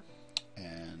administrator,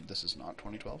 and this is not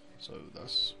 2012, so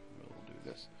thus we'll do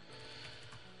this.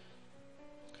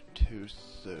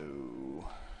 Contoso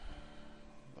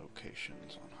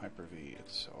locations on Hyper-V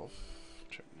itself.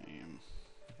 Check name.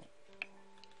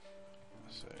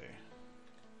 Say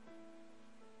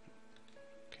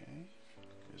okay.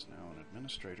 Is now an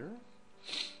administrator.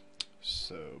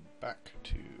 So back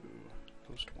to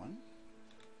host 1.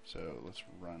 So let's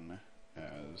run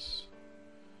as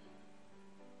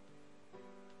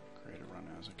create a run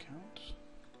as account.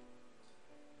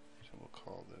 So we'll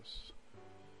call this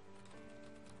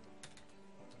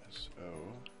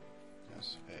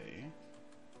SOSA.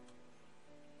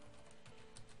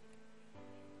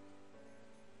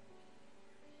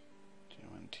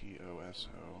 T-O-S-O-S-A.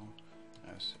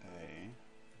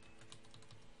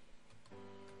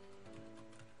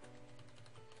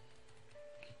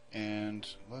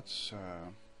 And let's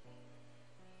I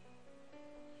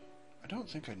don't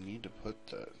think I need to put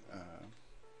the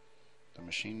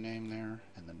machine name there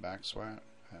and then backslash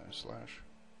slash.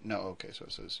 No, okay, so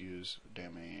it says use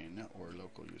domain or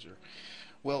local user.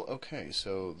 Well, okay,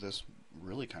 so this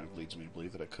really kind of leads me to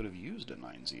believe that I could have used a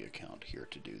 9Z account here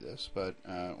to do this, but,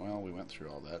 well, we went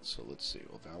through all that, so let's see.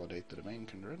 We'll validate the domain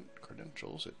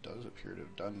credentials. It does appear to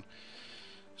have done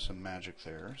some magic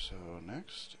there, so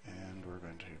next, and we're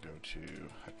going to go to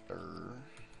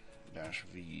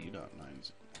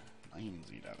hyper-v.9z.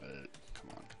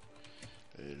 Come on.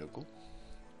 Local,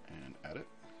 and add it.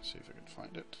 See if I can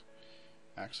find it.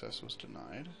 Access was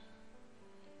denied.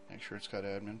 Make sure it's got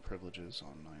admin privileges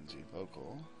on 9Z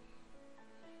local.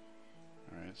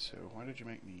 Alright, so why did you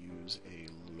make me use a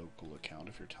local account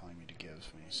if you're telling me to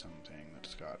give me something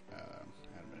that's got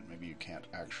admin? Maybe you can't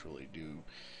actually do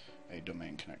a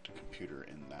domain connected computer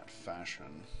in that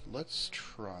fashion. Let's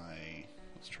try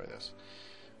this.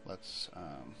 Let's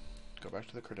go back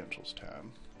to the credentials tab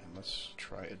and let's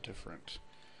try a different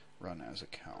run as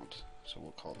account. So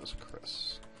we'll call this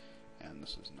Chris, and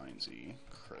this is 9Z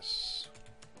Chris,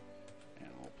 and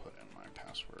we'll put in my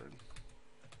password.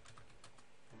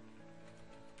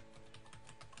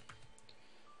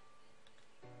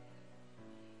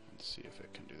 Let's see if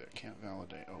it can do that. Can't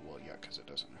validate. Oh well, yeah, because it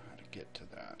doesn't know how to get to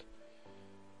that.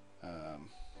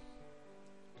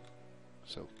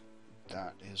 So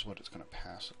that is what it's going to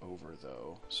pass over,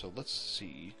 though. So let's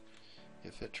see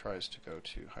if it tries to go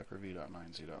to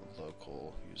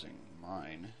hyper-v.9z.local using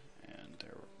mine, and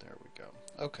there we go.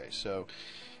 Okay, so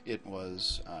it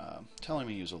was telling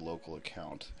me to use a local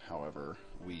account. However,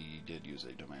 we did use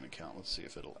a domain account. Let's see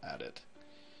if it'll add it.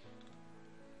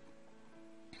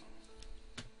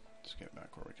 Let's get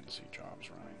back where we can see jobs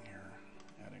running here.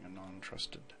 Adding a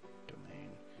non-trusted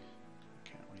domain.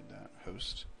 Can't read that.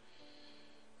 Host.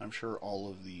 I'm sure all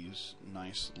of these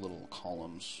nice little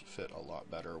columns fit a lot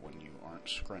better when you aren't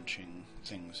scrunching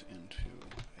things into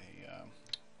a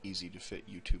easy to fit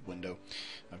YouTube window.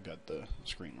 I've got the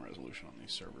screen resolution on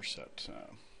these servers set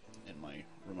in my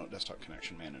remote desktop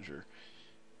connection manager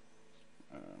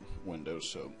Windows,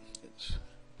 so it's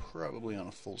probably on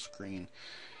a full screen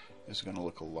is going to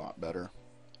look a lot better.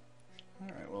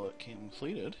 Alright, well, it came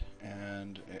completed,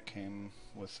 and it came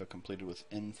with a completed with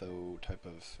info type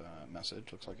of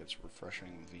message. Looks like it's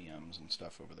refreshing VMs and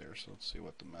stuff over there, so let's see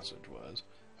what the message was.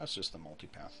 That's just the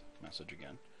multipath message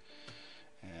again.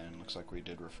 And looks like we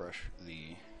did refresh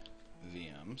the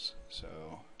VMs,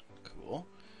 so cool.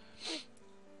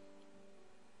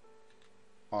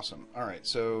 Awesome. Alright,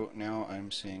 so now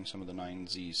I'm seeing some of the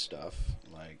 9Z stuff,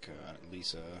 like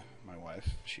Lisa, my wife,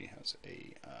 she has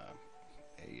a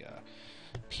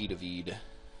P to V'd,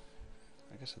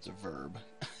 I guess that's a verb,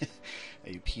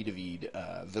 a P to V'd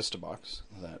VistaBox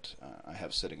that I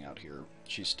have sitting out here.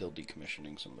 She's still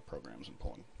decommissioning some of the programs and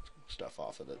pulling stuff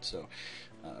off of it, so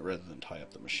rather than tie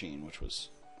up the machine, which was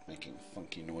making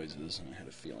funky noises, and I had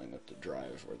a feeling that the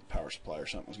drive or the power supply or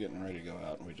something was getting ready to go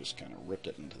out, and we just kind of ripped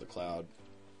it into the cloud.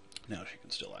 Now she can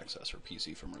still access her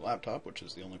PC from her laptop, which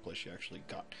is the only place she actually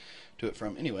got to it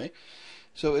from anyway.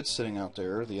 So it's sitting out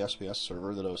there. The SBS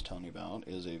server that I was telling you about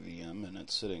is a VM, and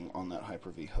it's sitting on that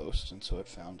Hyper-V host, and so it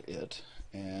found it.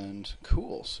 And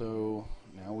cool, so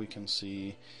now we can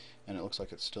see, and it looks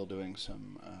like it's still doing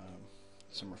some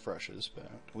refreshes,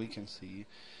 but we can see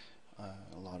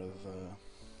a lot of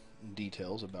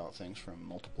details about things from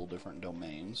multiple different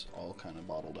domains, all kind of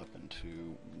bottled up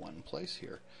into one place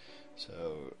here.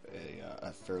 So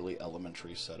a fairly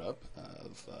elementary setup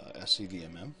of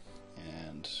SCVMM,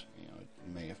 and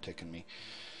it may have taken me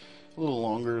a little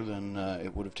longer than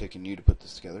it would have taken you to put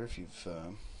this together. If you've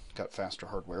got faster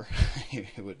hardware, you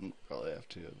wouldn't probably have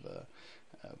to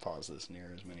have paused this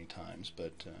near as many times.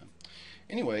 But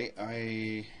anyway,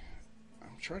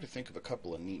 I'm trying to think of a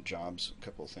couple of neat jobs, a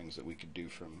couple of things that we could do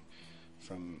from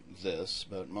this,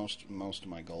 but most of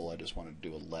my goal, I just wanted to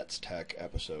do a Let's Tech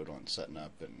episode on setting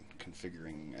up and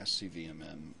configuring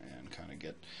SCVMM and kind of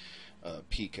get a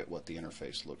peek at what the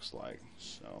interface looks like.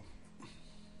 So,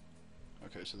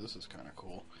 okay, so this is kind of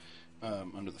cool.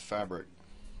 Under the fabric,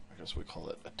 I guess we call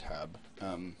it a tab,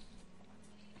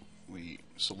 we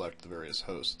select the various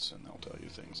hosts, and they'll tell you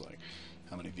things like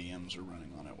how many VMs are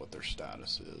running on it, what their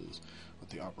status is, what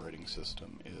the operating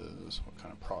system is, what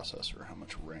kind of processor, how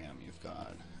much RAM you've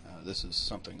got. This is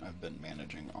something I've been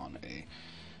managing on a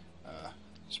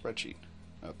spreadsheet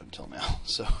up until now,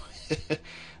 so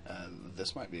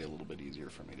this might be a little bit easier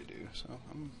for me to do. So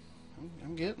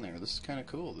I'm getting there. This is kind of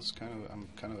cool. I'm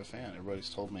kind of a fan. Everybody's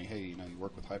told me, hey, you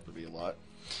work with Hyper-V a lot.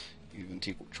 You even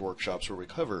teach workshops where we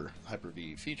cover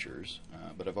Hyper-V features,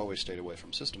 but I've always stayed away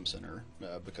from System Center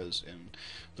because in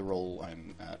the role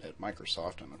I'm at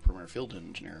Microsoft, I'm a Premier Field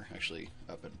Engineer. Actually,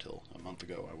 up until a month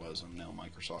ago I'm now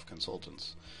Microsoft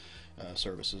Consultants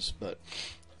Services, but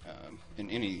in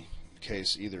any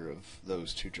case, either of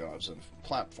those two jobs of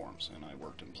platforms, and I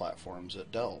worked in platforms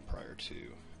at Dell prior to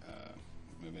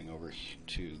moving over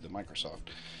to the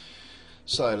Microsoft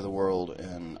side of the world,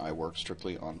 and I work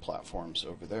strictly on platforms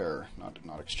over there,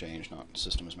 not Exchange, not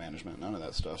systems management, none of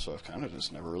that stuff, so I've kind of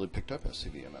just never really picked up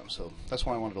SCVMM, so that's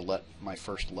why I wanted to let my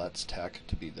first Let's Tech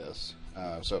to be this.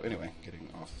 So anyway, getting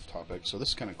off topic, so this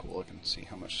is kind of cool. I can see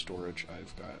how much storage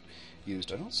I've got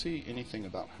used. I don't see anything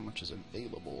about how much is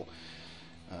available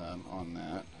on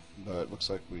that, but it looks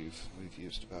like we've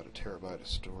used about 1 terabyte of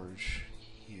storage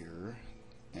here,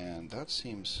 and that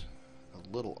seems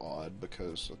a little odd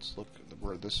because let's look at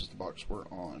where this is the box we're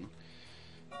on,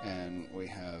 and we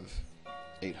have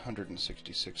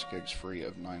 866 gigs free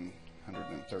of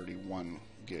 931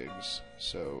 gigs.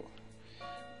 So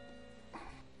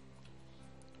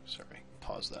sorry,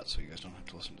 pause that so you guys don't have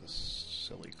to listen to this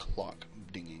silly clock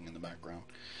dinging in the background.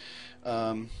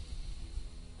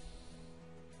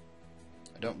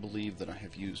 I don't believe that I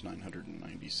have used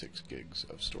 996 gigs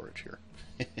of storage here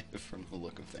from the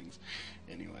look of things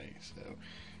anyway, so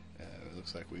it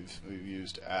looks like we've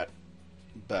used at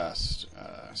best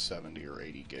 70 or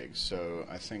 80 gigs, so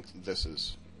I think this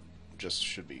is just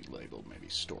should be labeled maybe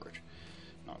storage,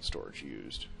 not storage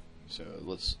used. So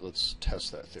let's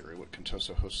test that theory. With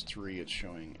Contoso Host 3, it's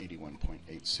showing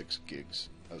 81.86 gigs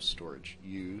of storage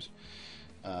used.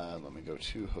 Let me go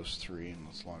to host 3 and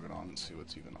let's log it on and see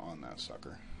what's even on that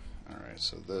sucker. Alright,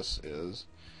 so this is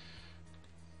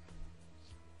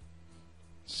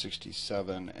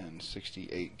 67 and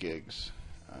 68 gigs.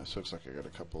 So it looks like I got a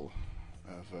couple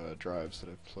of drives that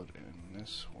I've put in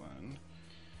this one,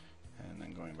 and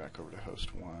then going back over to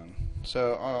host 1.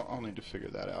 So I'll need to figure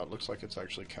that out. Looks like it's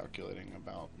actually calculating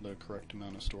about the correct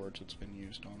amount of storage that's been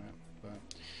used on it, but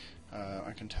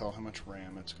I can tell how much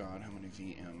RAM it's got, how many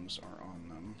VMs are on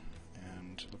them,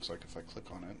 and it looks like if I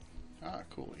click on it,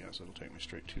 cool, yes, it'll take me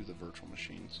straight to the virtual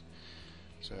machines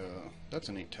So that's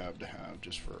a neat tab to have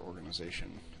just for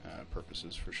organization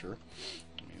purposes for sure.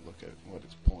 Let me look at what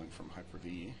it's pulling from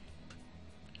Hyper-V.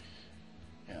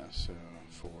 Yeah, so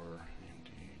for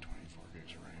AMD 24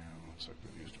 gigs of RAM, looks like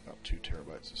we've used about 2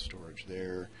 terabytes of storage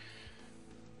there.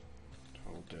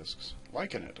 Total disks.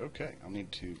 Liking it. Okay, I'll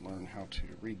need to learn how to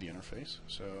read the interface.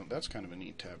 So that's kind of a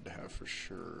neat tab to have for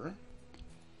sure.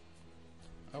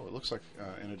 Oh, it looks like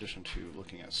in addition to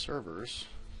looking at servers,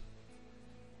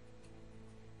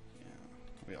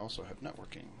 we also have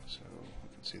networking, so we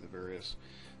can see the various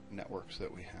networks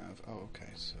that we have. Oh, okay,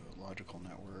 so logical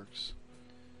networks.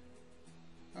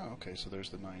 Oh, okay, so there's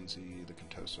the 9Z, the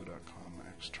Contoso.com,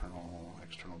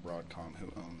 external Broadcom,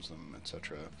 who owns them,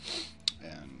 etc.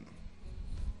 And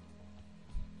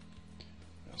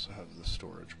we also have the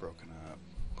storage broken up,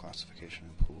 classification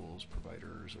in pools,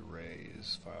 providers,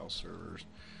 arrays, file servers.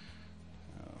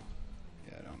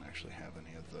 Yeah, I don't actually have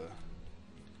any of the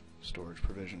storage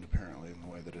provisioned apparently in the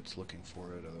way that it's looking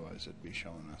for it, otherwise it'd be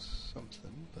showing us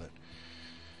something, but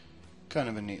kind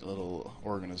of a neat little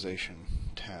organization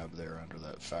tab there under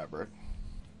that fabric.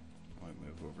 I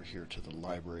move over here to the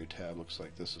library tab. Looks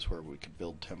like this is where we could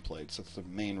build templates. That's the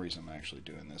main reason I'm actually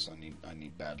doing this. I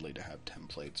need badly to have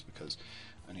templates because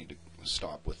I need to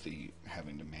stop with the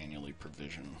having to manually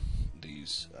provision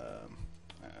these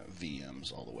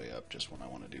VMs all the way up just when I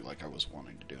want to do, like I was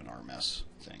wanting to do an RMS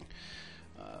thing.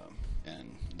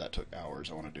 And that took hours.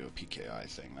 I want to do a PKI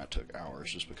thing. That took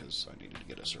hours just because I needed to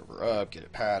get a server up, get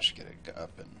it patched, get it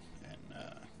up and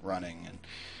running, and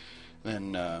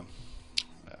then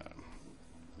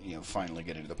you know, finally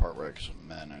getting to the part where I could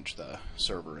manage the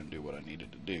server and do what I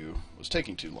needed to do. It was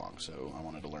taking too long, so I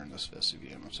wanted to learn this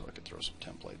SCVMM so I could throw some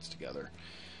templates together.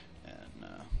 And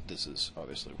this is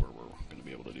obviously where we're going to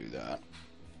be able to do that.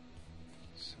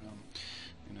 So,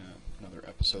 in another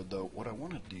episode, though, what I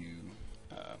want to do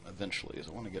eventually is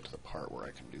I want to get to the part where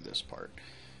I can do this part.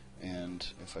 And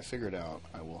if I figure it out,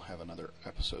 I will have another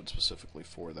episode specifically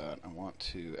for that. I want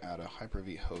to add a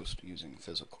Hyper-V host using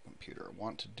physical computer. I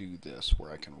want to do this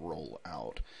where I can roll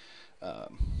out,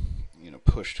 you know,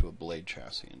 push to a blade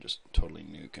chassis and just totally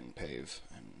nuke and pave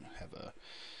and have a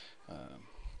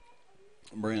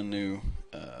brand new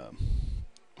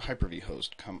Hyper-V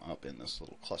host come up in this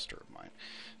little cluster of mine.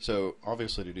 So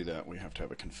obviously to do that we have to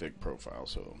have a config profile,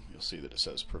 so you'll see that it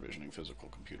says provisioning physical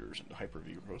computers into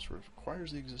Hyper-V host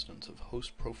requires the existence of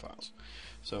host profiles.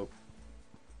 So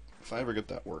if I ever get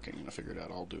that working and I figure it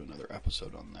out, I'll do another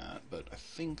episode on that, but I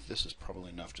think this is probably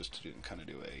enough just to kind of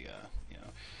do a you know,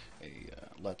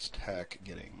 a Let's Tech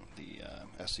getting the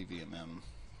SCVMM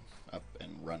up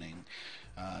and running.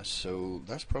 So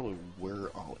that's probably where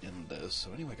I'll end this.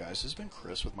 So anyway, guys, this has been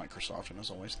Chris with Microsoft, and as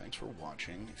always, thanks for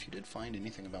watching. If you did find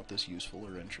anything about this useful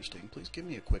or interesting, please give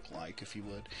me a quick like if you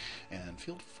would, and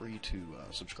feel free to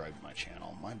subscribe to my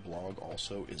channel. My blog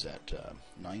also is at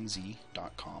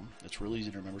 9z.com. It's really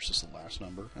easy to remember. It's just the last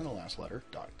number and the last letter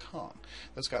 .com.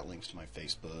 That's got links to my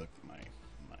Facebook, my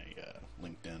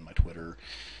LinkedIn, my Twitter.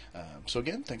 So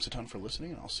again, thanks a ton for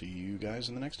listening, and I'll see you guys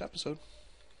in the next episode.